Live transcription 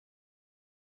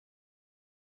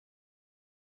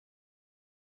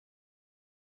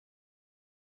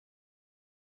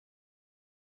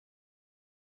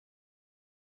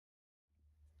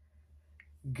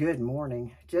Good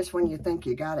morning. Just when you think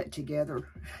you got it together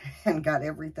and got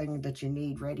everything that you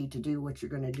need ready to do what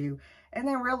you're going to do, and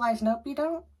then realize, nope, you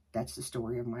don't. That's the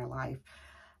story of my life.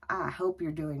 I hope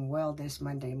you're doing well this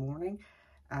Monday morning.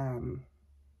 I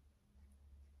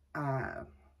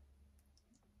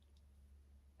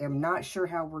am not sure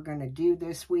how we're going to do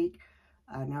this week.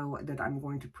 I know that I'm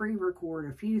going to pre-record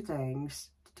a few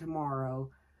things tomorrow.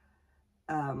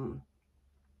 I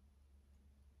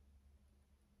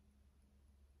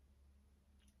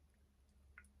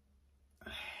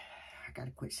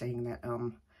gotta quit saying that.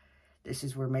 This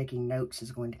is where making notes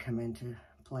is going to come into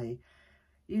play.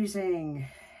 Using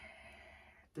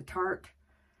the Tarte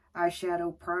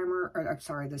eyeshadow primer, or I'm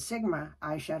sorry, the Sigma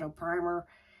eyeshadow primer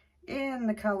in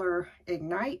the color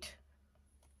Ignite.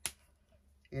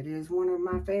 It is one of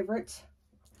my favorites.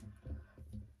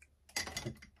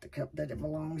 The cup that it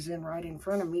belongs in right in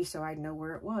front of me, so I'd know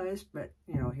where it was, but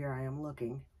you know, here I am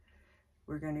looking.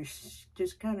 We're gonna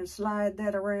just kind of slide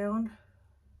that around.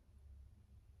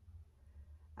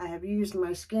 I have used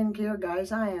my skincare,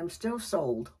 guys. I am still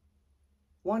sold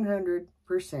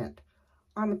 100%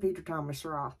 on the Peter Thomas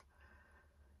Roth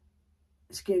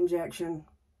Skin Injection.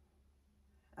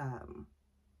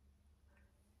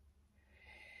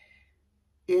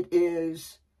 It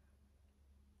is,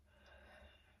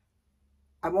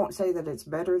 I won't say that it's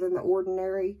better than the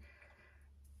ordinary.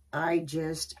 I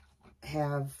just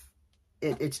have,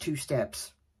 it's 2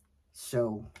 steps.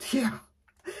 So, yeah,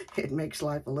 it makes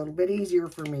life a little bit easier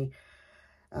for me.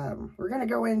 We're going to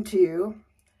go into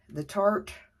the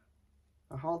Tarte.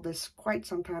 I hauled this quite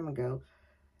some time ago.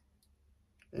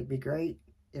 It'd be great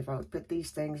if I would put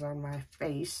these things on my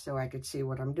face so I could see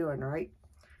what I'm doing, right?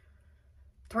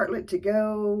 Tartelette To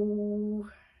Go,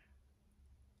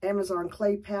 Amazon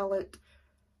Clay Palette.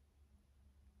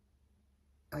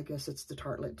 I guess it's the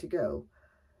Tartelette To Go.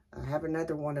 I have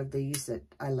another one of these that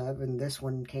I love, and this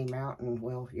one came out, and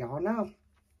well, y'all know.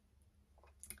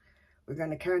 We're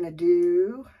going to kind of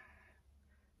do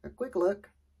a quick look.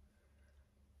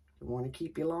 I want to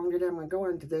keep you longer than I'm going to go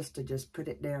into this to just put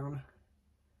it down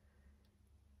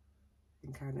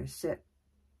and kind of set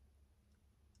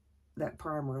that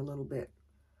primer a little bit.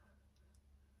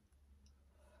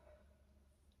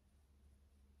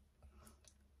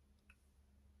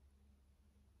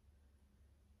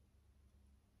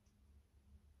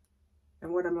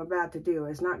 And what I'm about to do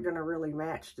is not going to really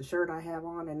match the shirt I have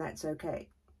on, and that's okay.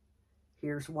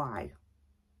 Here's why.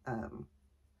 I've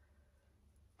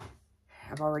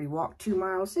already walked 2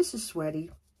 miles. This is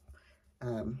sweaty.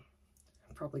 I'm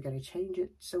probably going to change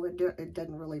it so it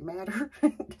doesn't really matter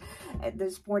at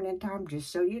this point in time,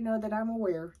 just so you know that I'm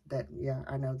aware that, yeah,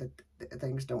 I know that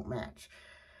things don't match.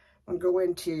 I'm going to go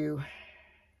into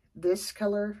this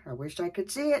color. I wish I could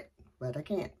see it, but I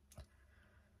can't.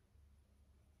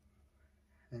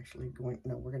 Actually,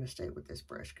 no, we're going to stay with this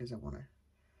brush because I want to.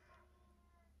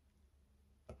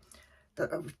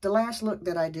 The last look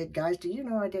that I did, guys, do you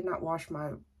know I did not wash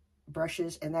my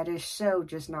brushes? And that is so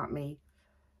just not me.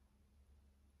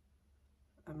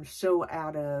 I'm so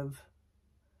out of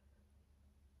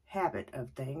habit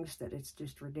of things that it's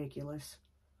just ridiculous.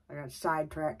 I got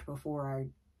sidetracked before I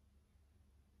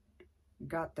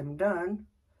got them done,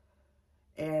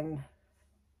 and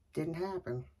didn't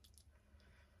happen.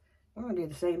 I'm going to do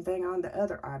the same thing on the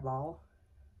other eyeball.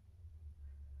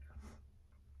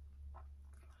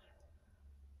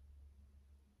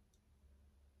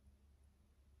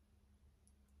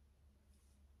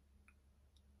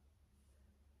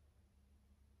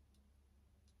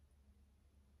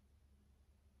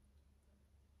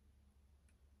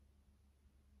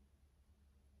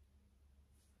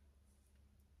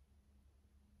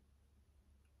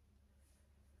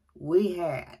 We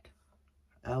had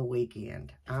a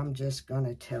weekend. I'm just going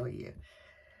to tell you.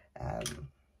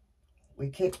 We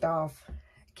kicked off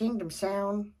Kingdom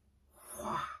Sound.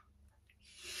 Wow.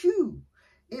 Shoo!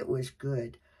 It was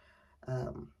good.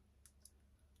 And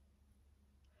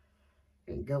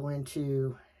go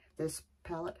into this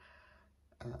palette.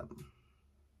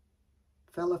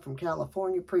 Fella from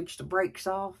California preached the brakes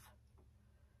off.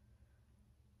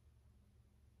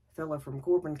 Fella from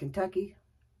Corbin, Kentucky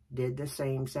did the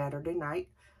same Saturday night.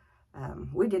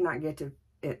 We did not get to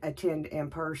attend in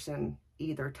person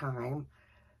either time.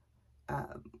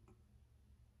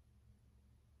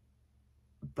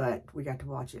 But we got to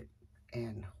watch it.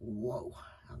 And whoa,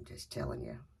 I'm just telling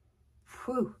you.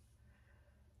 Whew.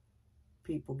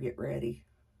 People get ready.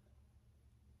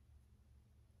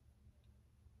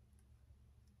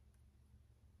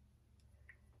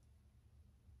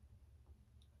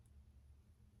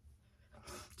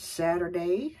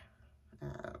 Saturday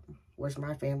was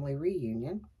my family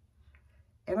reunion,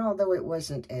 And although it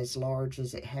wasn't as large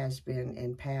as it has been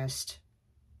in past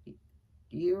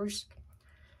years,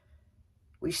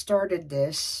 we started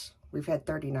this. We've had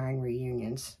 39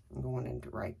 reunions. I'm going into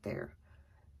right there.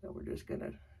 So we're just going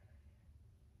to...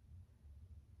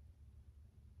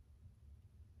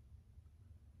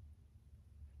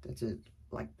 That's a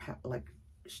like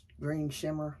green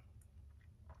shimmer.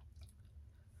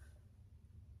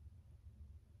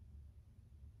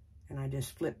 And I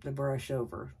just flip the brush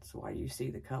over. That's why you see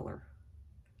the color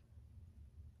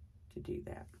to do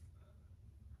that.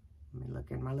 Let me look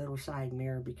in my little side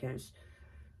mirror, because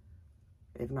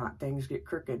if not, things get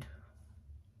crooked.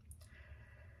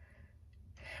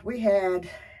 We had,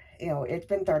 you know, it's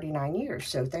been 39 years,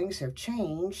 so things have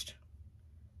changed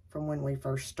from when we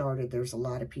first started. There's a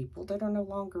lot of people that are no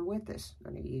longer with us.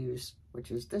 I'm going to use,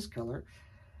 which is this color.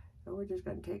 So we're just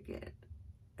going to take it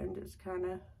and just kind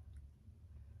of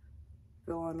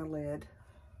go on the lid.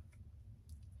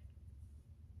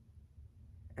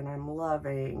 And I'm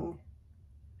loving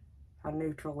how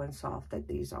neutral and soft that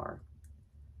these are.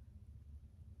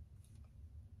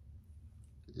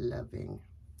 Loving.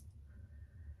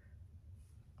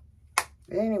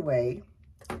 Anyway,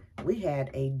 we had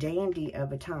a dandy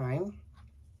of a time.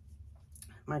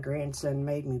 My grandson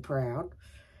made me proud,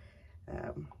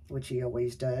 which he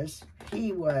always does.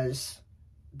 He was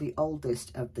the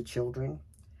oldest of the children.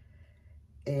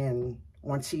 And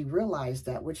once he realized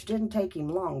that, which didn't take him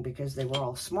long because they were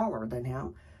all smaller than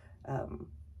him,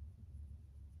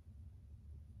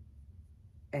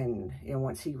 and you know,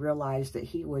 once he realized that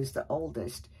he was the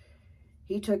oldest,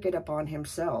 he took it upon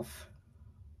himself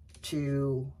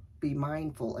to be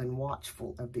mindful and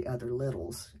watchful of the other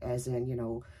littles, as in, you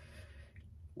know,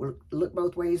 look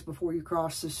both ways before you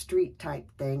cross the street type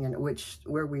thing. And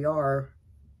where we are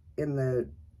in the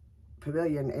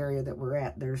pavilion area that we're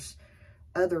at, there's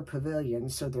other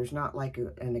pavilions, so there's not like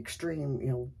an extreme, you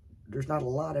know, there's not a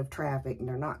lot of traffic, and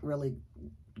they're not really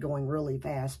going really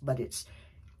fast, but it's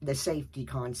the safety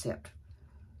concept.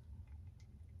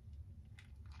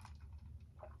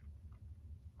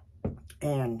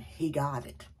 And he got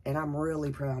it, and I'm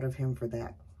really proud of him for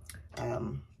that.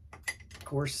 Of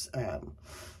course,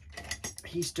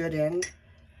 he stood in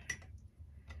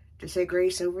to say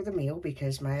grace over the meal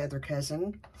because my other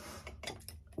cousin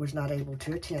was not able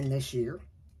to attend this year,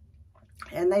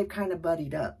 and they've kind of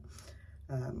buddied up.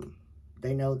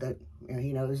 They know that, you know,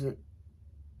 he knows that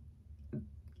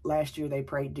last year they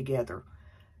prayed together,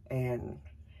 and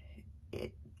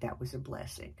that was a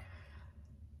blessing.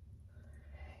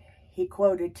 He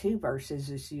quoted 2 verses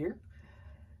this year.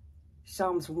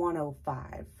 Psalms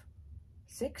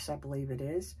 105:6, I believe it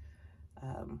is.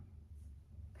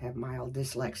 Have mild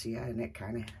dyslexia, and it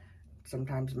kind of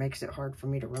sometimes makes it hard for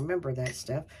me to remember that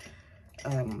stuff.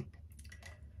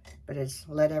 But it's,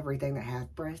 let everything that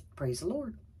hath breath praise the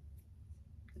Lord.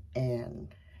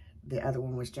 And the other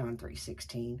one was John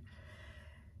 3:16.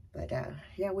 But yeah,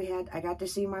 I got to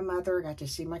see my mother, I got to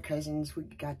see my cousins, we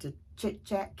got to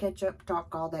chit-chat, catch up,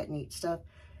 talk, all that neat stuff.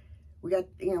 We got,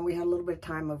 you know, we had a little bit of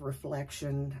time of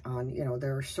reflection on, you know,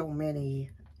 there are so many,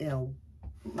 you know,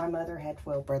 my mother had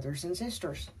 12 brothers and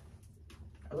sisters.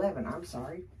 11, I'm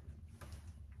sorry.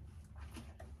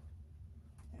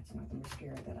 That's not the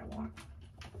mascara that I want.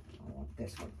 I want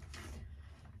this one.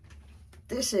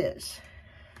 This is,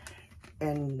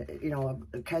 and, you know,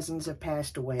 cousins have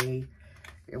passed away.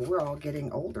 We're all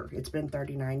getting older. It's been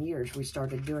 39 years. We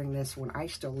started doing this when I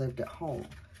still lived at home.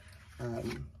 I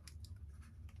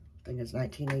think it's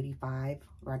 1985,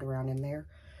 right around in there.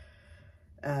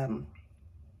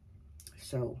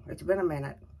 So it's been a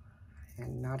minute,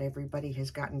 and not everybody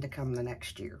has gotten to come the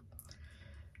next year.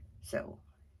 So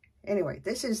anyway,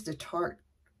 this is the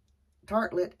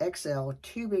Tartelette XL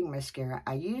tubing mascara.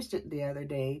 I used it the other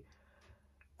day.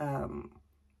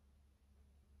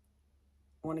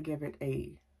 Want to give it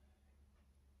a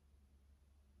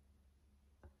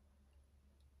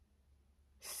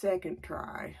second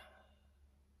try.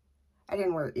 I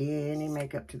didn't wear any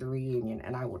makeup to the reunion,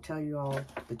 and I will tell you all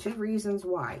the 2 reasons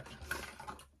why.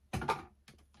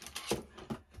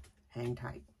 Hang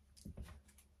tight.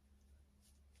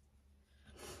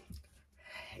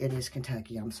 It is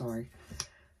Kentucky, I'm sorry.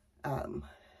 The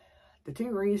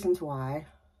 2 reasons why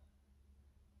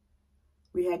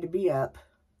we had to be up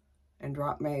and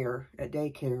drop Mayor at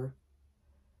daycare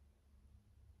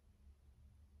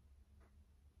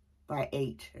by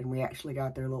 8, and we actually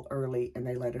got there a little early, and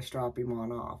they let us drop him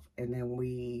on off, and then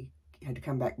we had to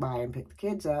come back by and pick the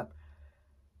kids up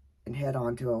and head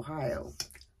on to Ohio.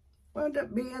 Wound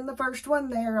up being the first one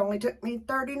there. Only took me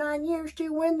 39 years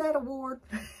to win that award.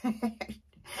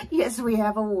 Yes, we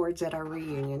have awards at our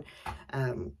reunion.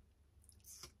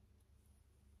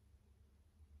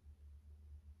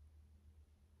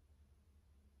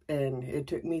 And it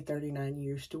took me 39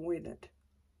 years to win it.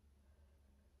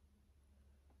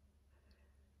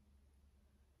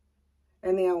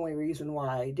 And the only reason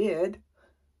why I did,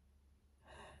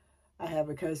 I have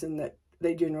a cousin that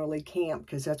they generally camp,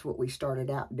 because that's what we started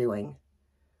out doing.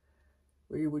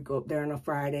 We would go up there on a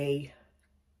Friday,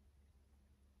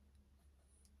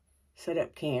 set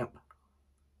up camp,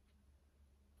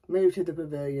 move to the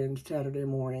pavilion Saturday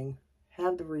morning,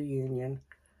 have the reunion.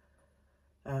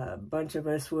 A bunch of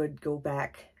us would go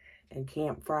back and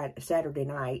camp Saturday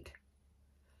night.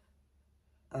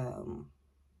 And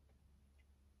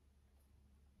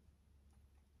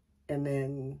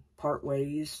then part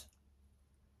ways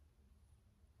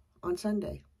on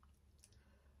Sunday.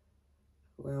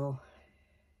 Well,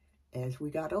 as we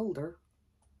got older,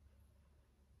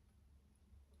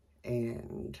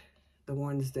 and the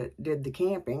ones that did the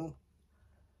camping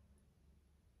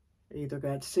either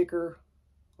got sicker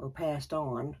or passed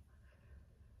on,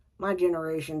 my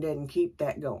generation didn't keep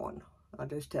that going, I'll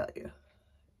just tell you.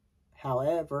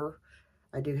 However,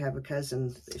 I do have a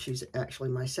cousin, she's actually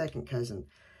my second cousin.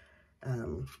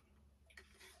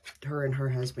 Her and her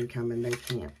husband come and they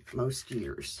camp most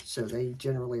years, so they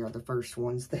generally are the first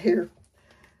ones there.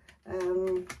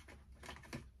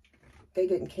 They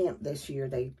didn't camp this year.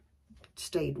 They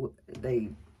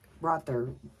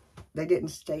didn't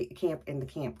stay camp in the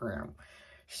campground,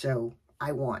 so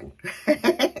I won.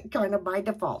 Kind of by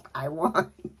default, I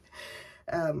won.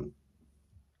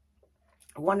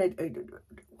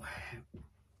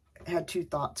 Had two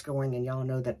thoughts going, and y'all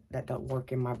know that don't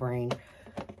work in my brain.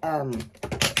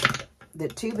 The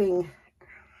tubing,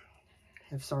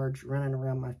 have Sarge running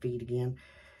around my feet again.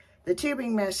 The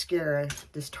tubing mascara,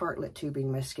 this Tartelette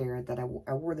tubing mascara that I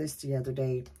wore this the other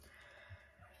day.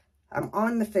 I'm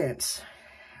on the fence.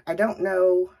 I don't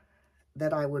know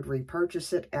that I would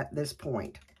repurchase it at this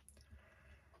point.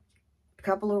 A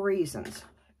couple of reasons.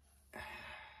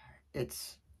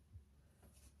 It's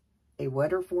a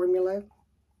wetter formula.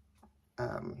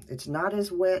 It's not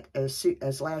as wet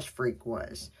as Lash Freak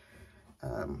was.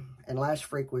 And Lash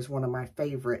Freak was one of my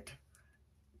favorite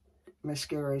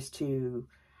mascaras to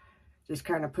just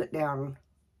kind of put down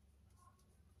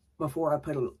before I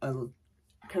put a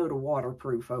coat of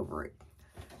waterproof over it.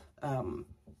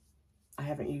 I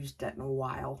haven't used that in a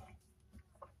while,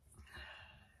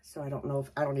 so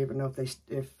I don't even know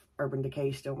if Urban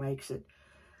Decay still makes it.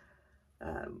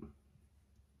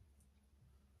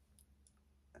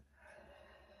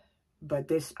 But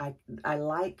this, I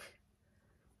like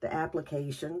the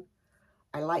application.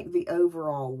 I like the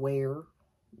overall wear.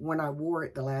 When I wore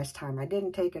it the last time, I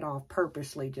didn't take it off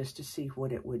purposely just to see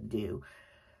what it would do.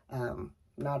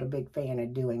 Not a big fan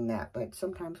of doing that, but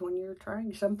sometimes when you're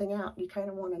trying something out, you kind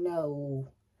of want to know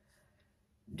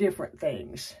different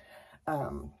things.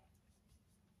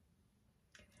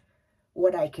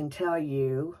 What I can tell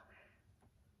you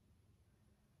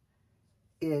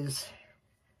is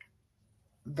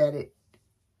that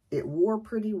it wore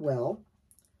pretty well.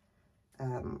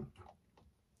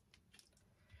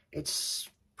 It's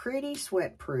pretty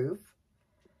sweat proof.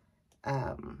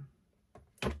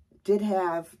 Did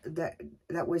have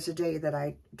that was the day that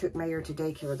I took Mayor to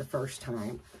daycare the first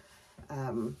time.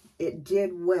 It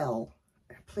did well.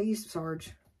 Please,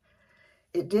 Sarge.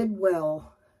 It did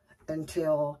well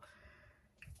until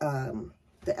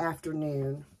the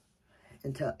afternoon,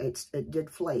 until it did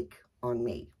flake on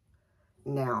me.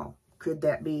 Now, could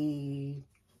that be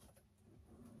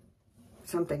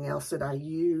something else that I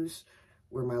use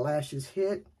where my lashes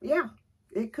hit? Yeah,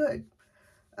 it could.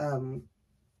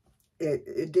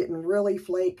 It didn't really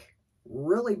flake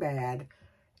really bad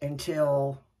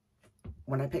until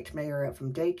when I picked Mayor up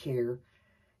from daycare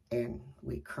and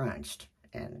we crunched.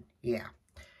 And yeah,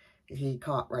 he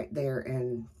caught right there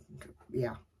and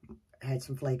yeah, had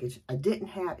some flakage. It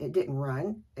didn't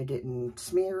run, it didn't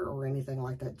smear or anything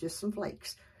like that, just some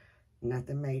flakes,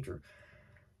 nothing major.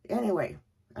 Anyway,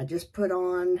 I just put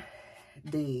on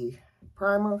the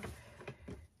primer,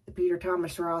 the Peter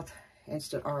Thomas Roth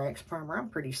Instant RX Primer. I'm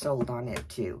pretty sold on it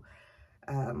too.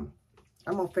 I'm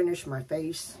going to finish my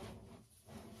face,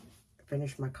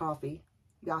 finish my coffee.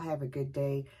 Y'all have a good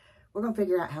day. We're going to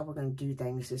figure out how we're going to do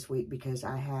things this week because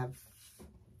I have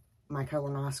my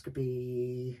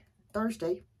colonoscopy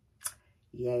Thursday.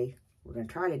 Yay. We're going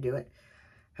to try to do it.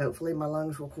 Hopefully my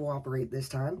lungs will cooperate this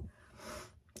time.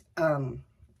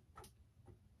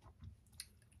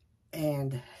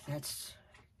 And that's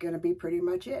going to be pretty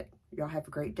much it. Y'all have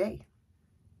a great day.